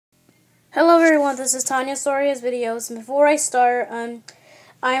Hello everyone, this is Tanya Soria's videos, and before I start,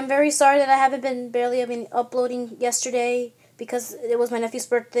 I am very sorry that I haven't been uploading yesterday because it was my nephew's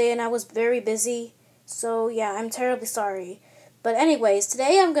birthday and I was very busy. So yeah, I'm terribly sorry. But anyways,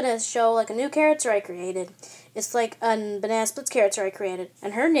 today I'm gonna show like a new character I created. It's like a Banana Splits character I created,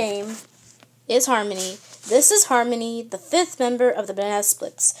 and her name is Harmony. This is Harmony, the 5th member of the Banana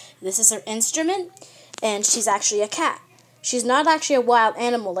Splits. This is her instrument, and she's actually a cat. She's not actually a wild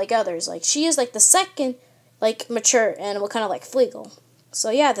animal like others. Like, she is like the second, like, mature animal, kind of like Fleagle.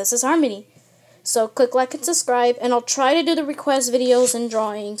 So yeah, this is Harmony. So click like and subscribe, and I'll try to do the request videos and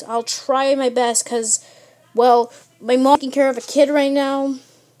drawings. I'll try my best, because, well, my mom's taking care of a kid right now.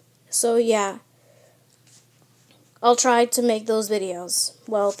 So yeah, I'll try to make those videos.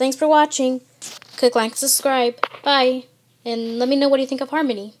 Well, thanks for watching. Click like and subscribe. Bye. And let me know what you think of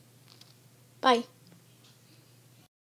Harmony. Bye.